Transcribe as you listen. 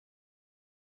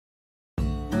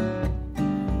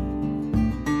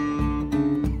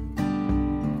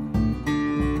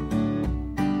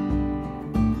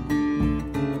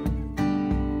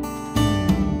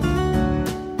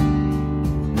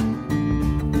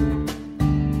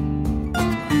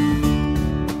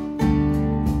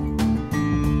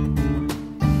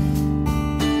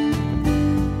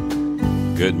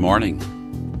Good morning,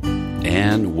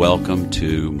 and welcome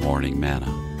to Morning Manna.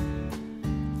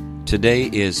 Today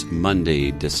is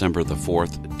Monday, December the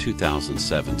 4th,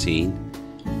 2017,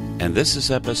 and this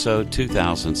is episode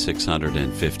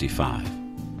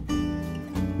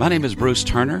 2655. My name is Bruce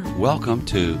Turner. Welcome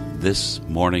to this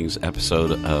morning's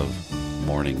episode of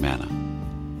Morning Manna.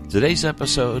 Today's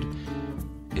episode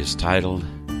is titled,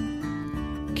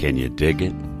 Can You Dig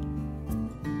It?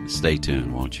 Stay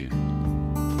tuned, won't you?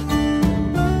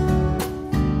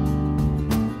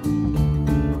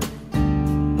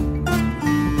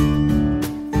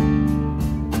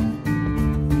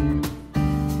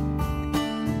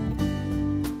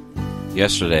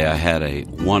 Yesterday, I had a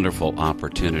wonderful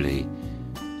opportunity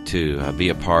to be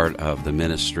a part of the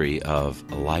ministry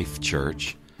of Life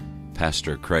Church,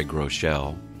 Pastor Craig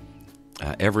Rochelle.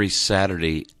 Every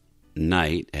Saturday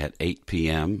night at 8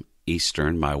 p.m.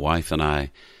 Eastern, my wife and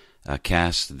I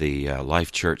cast the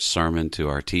Life Church sermon to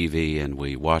our TV, and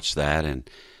we watch that. And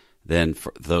then,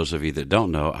 for those of you that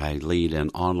don't know, I lead an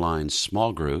online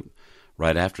small group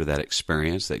right after that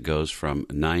experience that goes from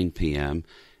 9 p.m.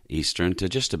 Eastern to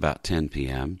just about 10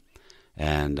 p.m.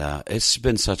 And it's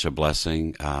been such a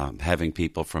blessing having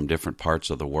people from different parts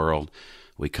of the world.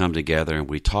 We come together and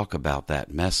we talk about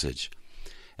that message.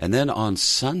 And then on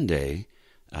Sunday,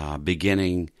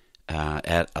 beginning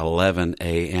at 11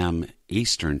 a.m.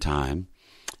 Eastern Time,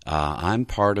 I'm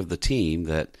part of the team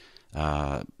that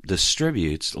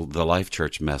distributes the Life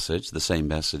Church message, the same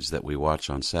message that we watch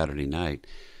on Saturday night,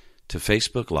 to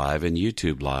Facebook Live and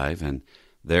YouTube Live. And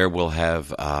there we'll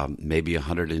have maybe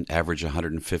average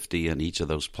 150 on each of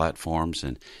those platforms,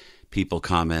 and people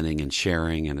commenting and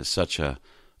sharing, and it's such an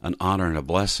honor and a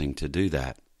blessing to do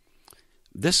that.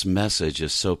 This message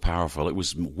is so powerful. It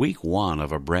was week 1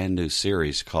 of a brand new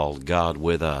series called God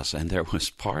With Us, and there was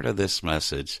part of this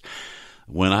message.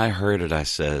 When I heard it, I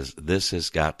says, this has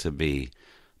got to be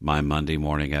my Monday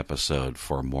morning episode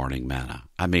for Morning Manna.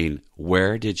 I mean,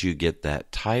 where did you get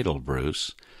that title,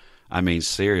 Bruce? I mean,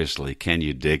 seriously, can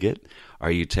you dig it?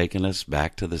 Are you taking us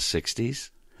back to the 60s?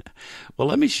 Well,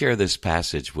 let me share this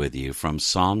passage with you from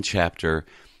Psalm chapter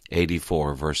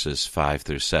 84, verses 5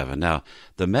 through 7. Now,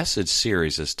 the message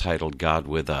series is titled God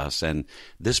With Us, and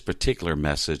this particular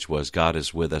message was God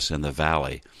is with us in the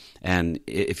valley. And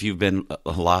if you've been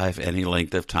alive any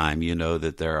length of time, you know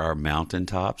that there are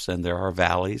mountaintops and there are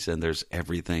valleys and there's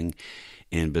everything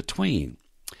in between.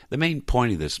 The main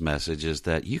point of this message is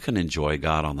that you can enjoy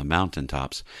God on the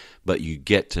mountaintops, but you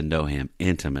get to know Him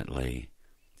intimately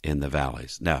in the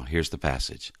valleys. Now, here's the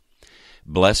passage.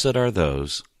 Blessed are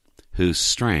those whose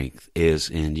strength is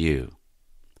in you,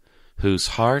 whose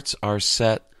hearts are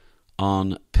set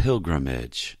on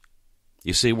pilgrimage.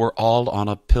 You see, we're all on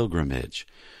a pilgrimage.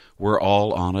 We're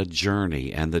all on a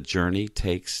journey, and the journey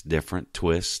takes different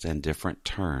twists and different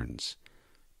turns.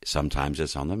 Sometimes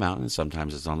it's on the mountain,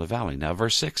 sometimes it's on the valley. Now,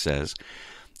 verse 6 says,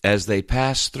 as they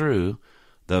pass through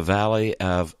the Valley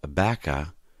of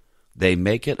Baka, they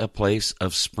make it a place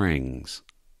of springs.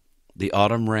 The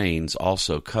autumn rains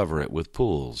also cover it with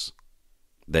pools.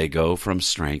 They go from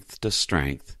strength to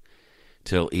strength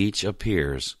till each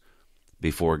appears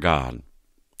before God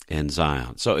in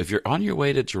Zion. So if you're on your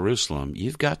way to Jerusalem,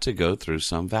 you've got to go through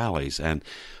some valleys, and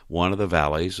one of the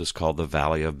valleys is called the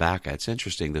Valley of Baka. It's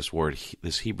interesting,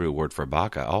 this Hebrew word for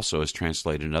Baka also is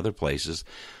translated in other places,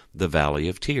 the Valley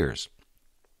of Tears.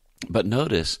 But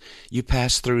notice, you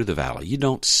pass through the valley. You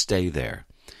don't stay there.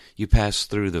 You pass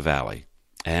through the valley.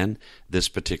 And this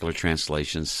particular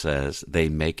translation says they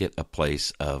make it a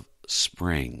place of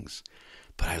springs.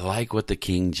 But I like what the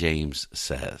King James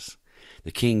says.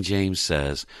 The King James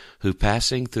says, who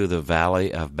passing through the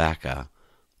Valley of Baka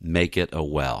make it a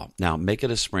well. Now, make it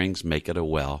a springs, make it a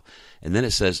well. And then it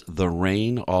says, the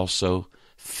rain also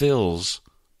fills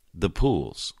the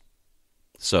pools.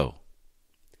 So,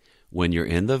 when you're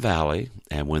in the valley,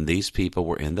 and when these people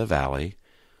were in the valley,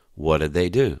 what did they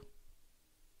do?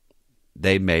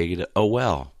 They made a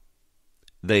well.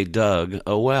 They dug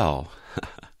a well.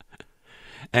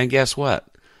 And guess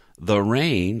what? The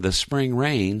rain, the spring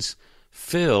rains,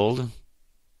 filled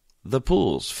the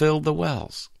pools, filled the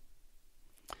wells.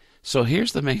 So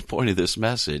here's the main point of this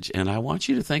message, and I want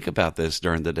you to think about this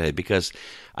during the day, because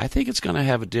I think it's going to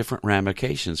have different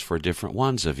ramifications for different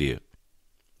ones of you.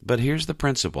 But here's the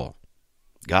principle.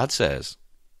 God says,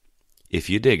 if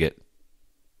you dig it,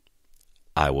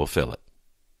 I will fill it.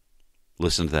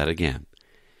 Listen to that again.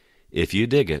 If you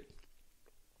dig it,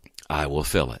 I will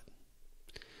fill it.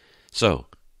 So,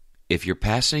 if you're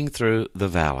passing through the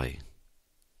valley,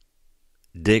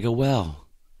 dig a well.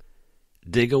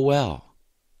 Dig a well.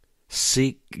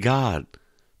 Seek God.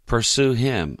 Pursue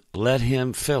Him. Let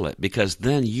Him fill it, because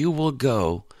then you will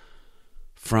go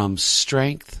from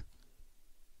strength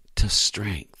to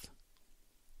strength.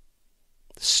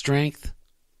 Strength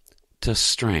to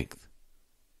strength,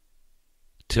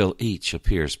 till each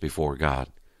appears before God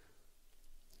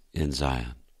in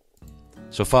Zion.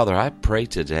 So, Father, I pray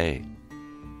today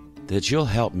that you'll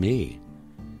help me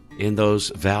in those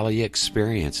valley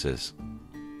experiences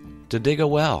to dig a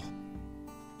well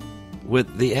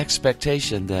with the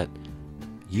expectation that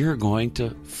you're going to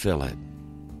fill it.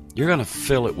 You're going to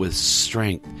fill it with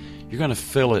strength. You're going to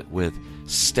fill it with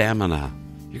stamina.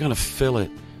 You're going to fill it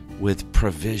with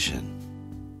provision.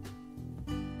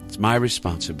 It's my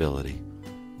responsibility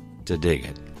to dig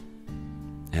it.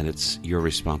 And it's your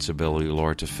responsibility,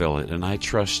 Lord, to fill it. And I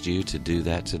trust you to do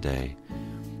that today,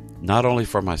 not only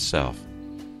for myself,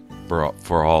 but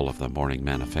for all of the Morning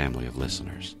Manna family of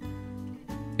listeners.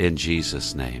 In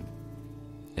Jesus' name,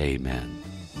 amen.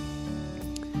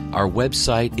 Our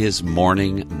website is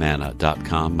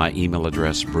morningmanna.com. My email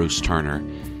address,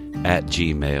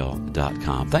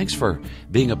 bruceturner@gmail.com. Thanks for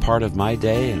being a part of my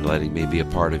day and letting me be a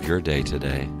part of your day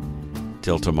today.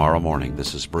 Till tomorrow morning,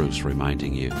 this is Bruce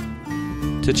reminding you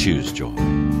to choose joy.